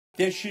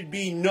there should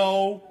be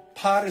no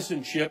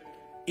partisanship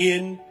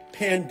in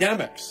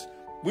pandemics.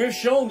 We've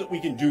shown that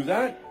we can do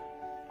that.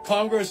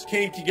 Congress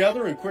came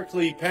together and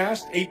quickly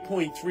passed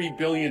 $8.3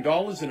 billion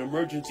in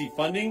emergency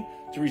funding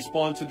to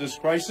respond to this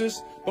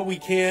crisis, but we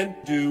can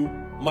do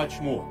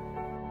much more.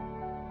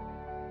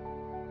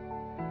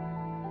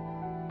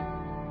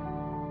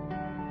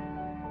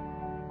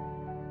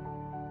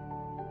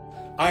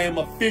 I am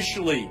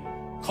officially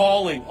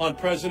calling on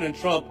President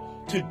Trump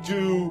to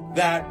do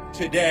that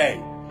today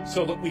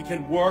so that we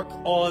can work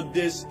on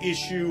this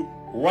issue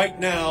right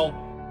now.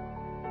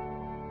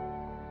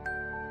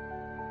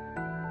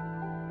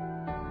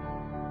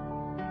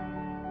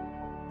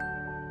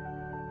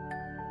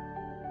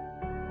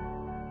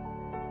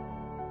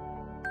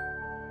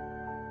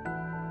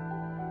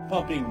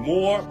 Pumping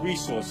more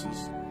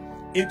resources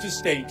into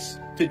states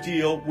to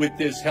deal with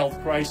this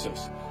health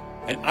crisis.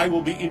 And I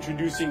will be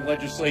introducing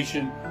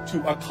legislation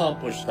to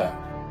accomplish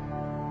that.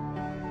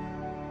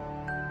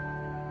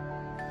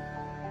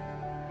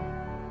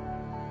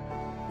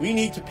 We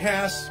need to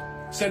pass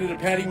Senator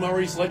Patty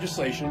Murray's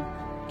legislation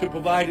to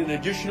provide an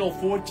additional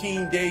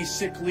 14 days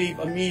sick leave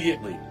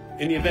immediately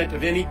in the event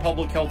of any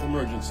public health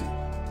emergency.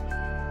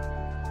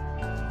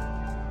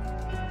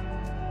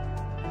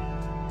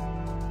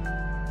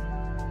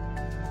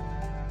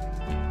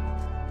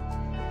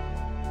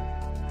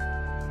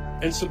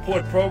 And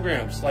support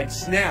programs like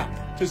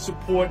SNAP to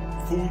support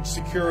food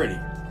security.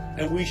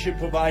 And we should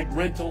provide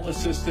rental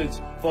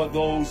assistance for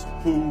those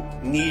who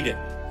need it.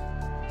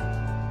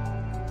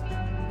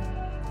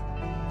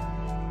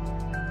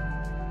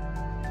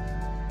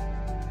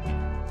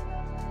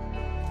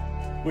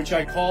 Which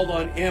I called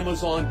on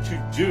Amazon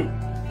to do.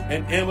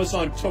 And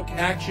Amazon took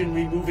action,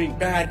 removing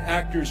bad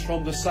actors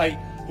from the site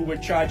who were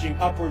charging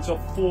upwards of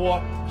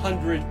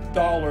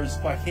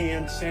 $400 for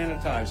hand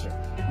sanitizer.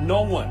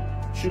 No one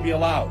should be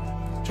allowed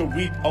to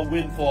reap a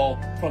windfall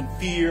from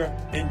fear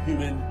and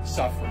human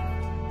suffering.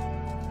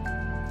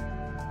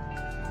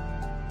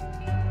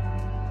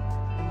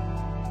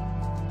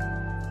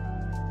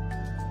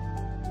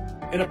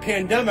 In a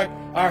pandemic,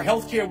 our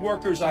healthcare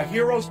workers are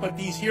heroes, but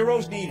these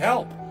heroes need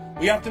help.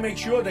 We have to make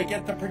sure they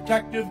get the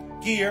protective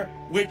gear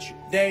which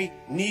they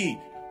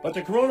need. But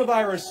the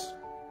coronavirus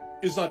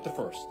is not the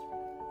first,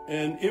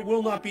 and it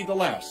will not be the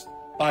last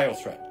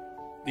biothreat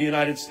the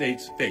United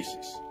States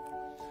faces.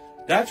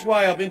 That's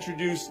why I've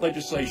introduced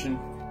legislation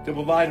to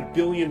provide $1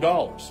 billion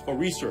for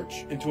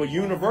research into a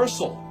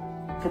universal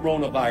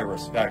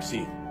coronavirus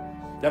vaccine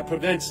that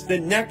prevents the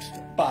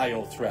next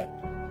biothreat.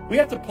 We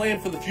have to plan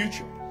for the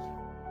future.